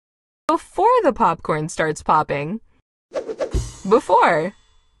before the popcorn starts popping. Before.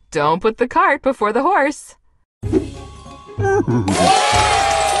 Don't put the cart before the horse.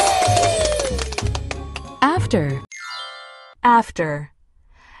 After. After.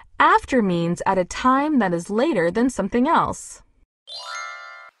 After means at a time that is later than something else.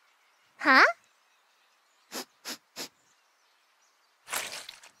 Huh?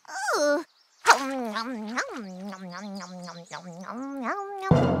 Ooh.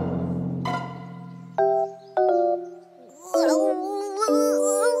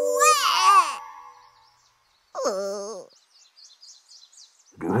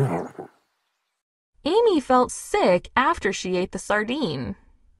 Amy felt sick after she ate the sardine.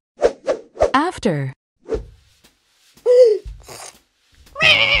 After.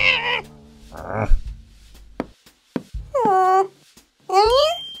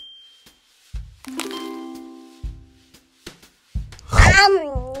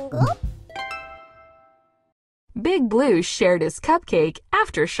 Big Blue shared his cupcake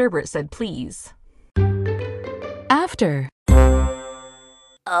after Sherbert said please. After.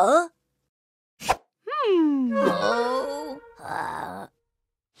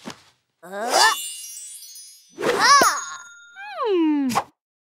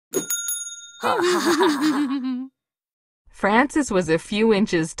 Francis was a few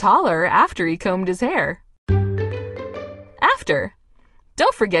inches taller after he combed his hair. After.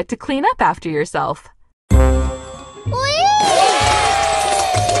 Don't forget to clean up after yourself.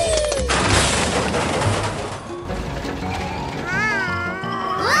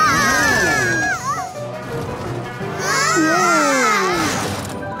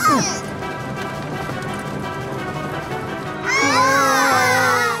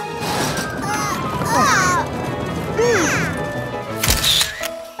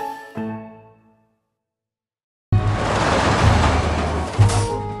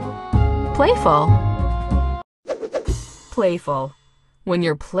 Playful. Playful. When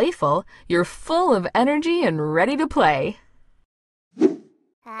you're playful, you're full of energy and ready to play.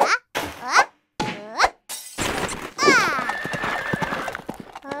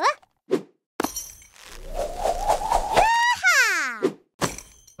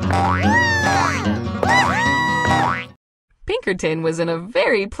 Pinkerton was in a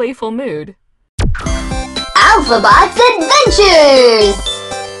very playful mood. Alphabot's Adventures!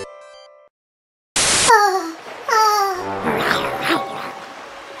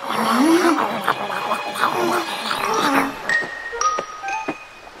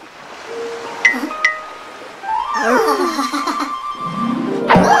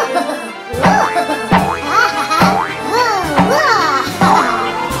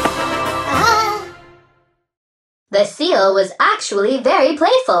 The seal was actually very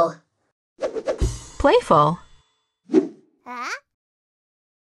playful. Playful.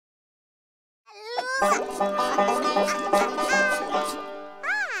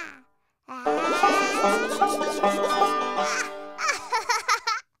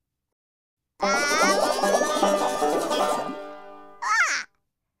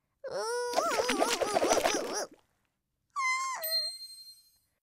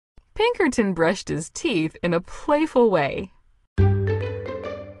 Pinkerton brushed his teeth in a playful way.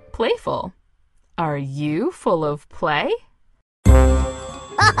 Playful. Are you full of play?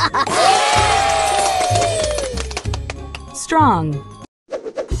 Strong.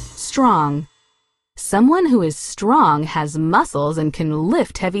 Strong. Someone who is strong has muscles and can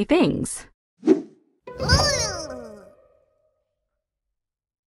lift heavy things.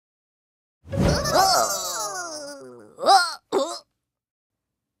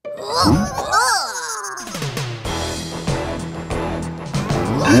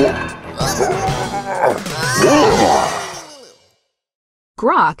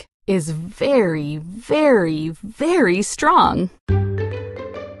 Grok is very, very, very strong.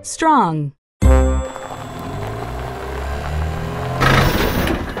 Strong.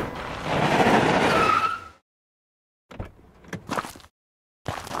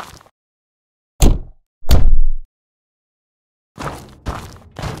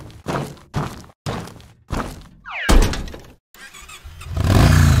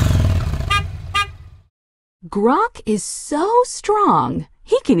 Grok is so strong,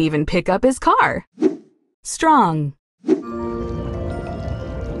 he can even pick up his car. Strong.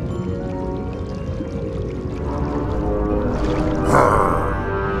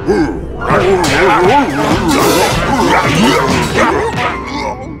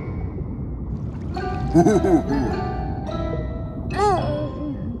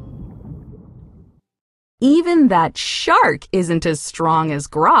 Even that shark isn't as strong as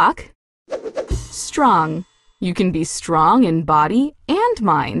Grok. Strong. You can be strong in body and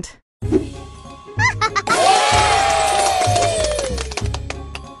mind.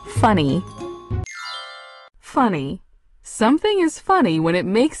 Funny. Funny. Something is funny when it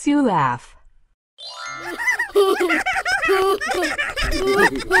makes you laugh.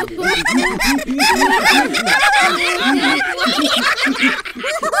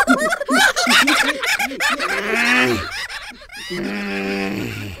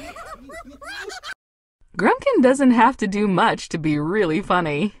 Grumpkin doesn't have to do much to be really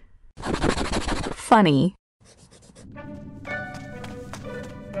funny. Funny.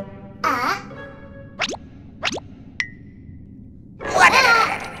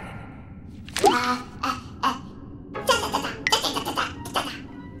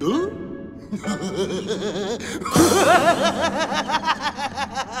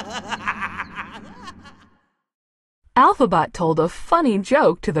 Alphabot told a funny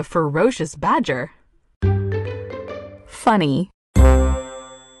joke to the ferocious badger. Funny.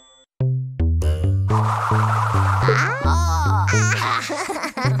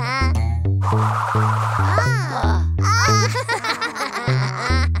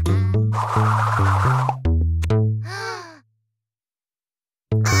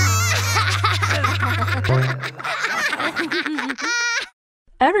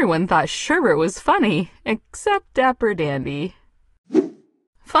 Everyone thought Sherbet was funny, except Dapper Dandy.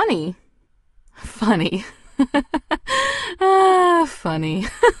 Funny. Funny. Funny.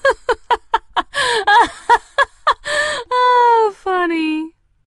 Funny.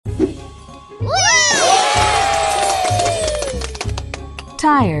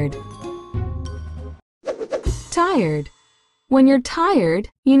 Tired. Tired. When you're tired,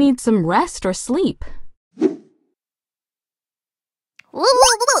 you need some rest or sleep.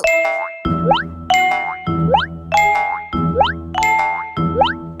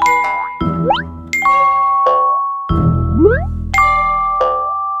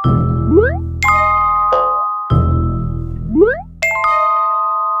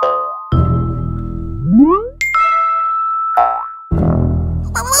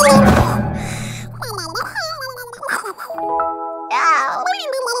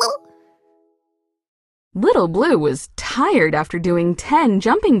 Little Blue was tired after doing 10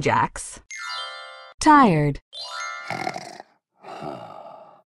 jumping jacks. Tired.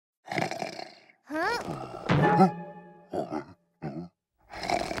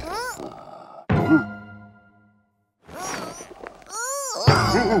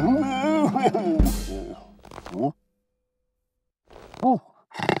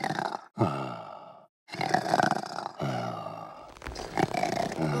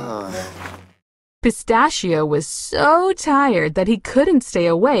 Pistachio was so tired that he couldn't stay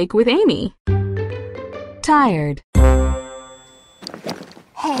awake with Amy. Tired.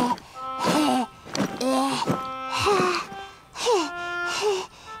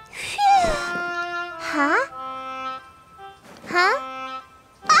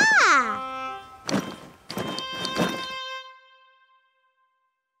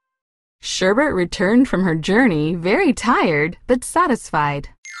 Sherbet returned from her journey very tired but satisfied.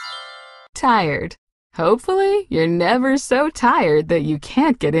 Tired. Hopefully, you're never so tired that you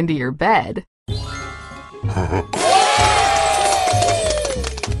can't get into your bed.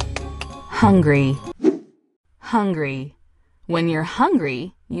 Hungry. Hungry. When you're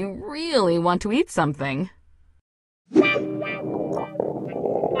hungry, you really want to eat something.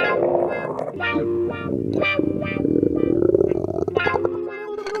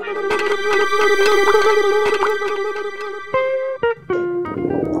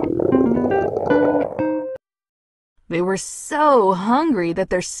 They were so hungry that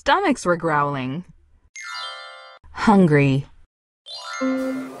their stomachs were growling. Hungry.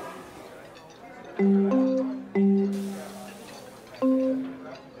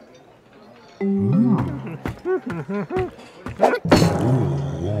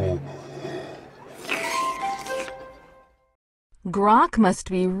 Grok must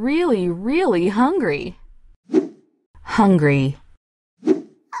be really, really hungry. Hungry.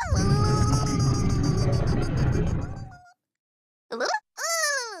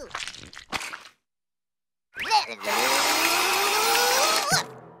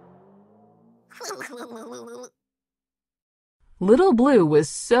 Little Blue was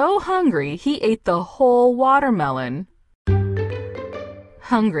so hungry he ate the whole watermelon.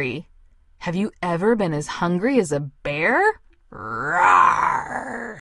 Hungry. Have you ever been as hungry as a bear? Roar!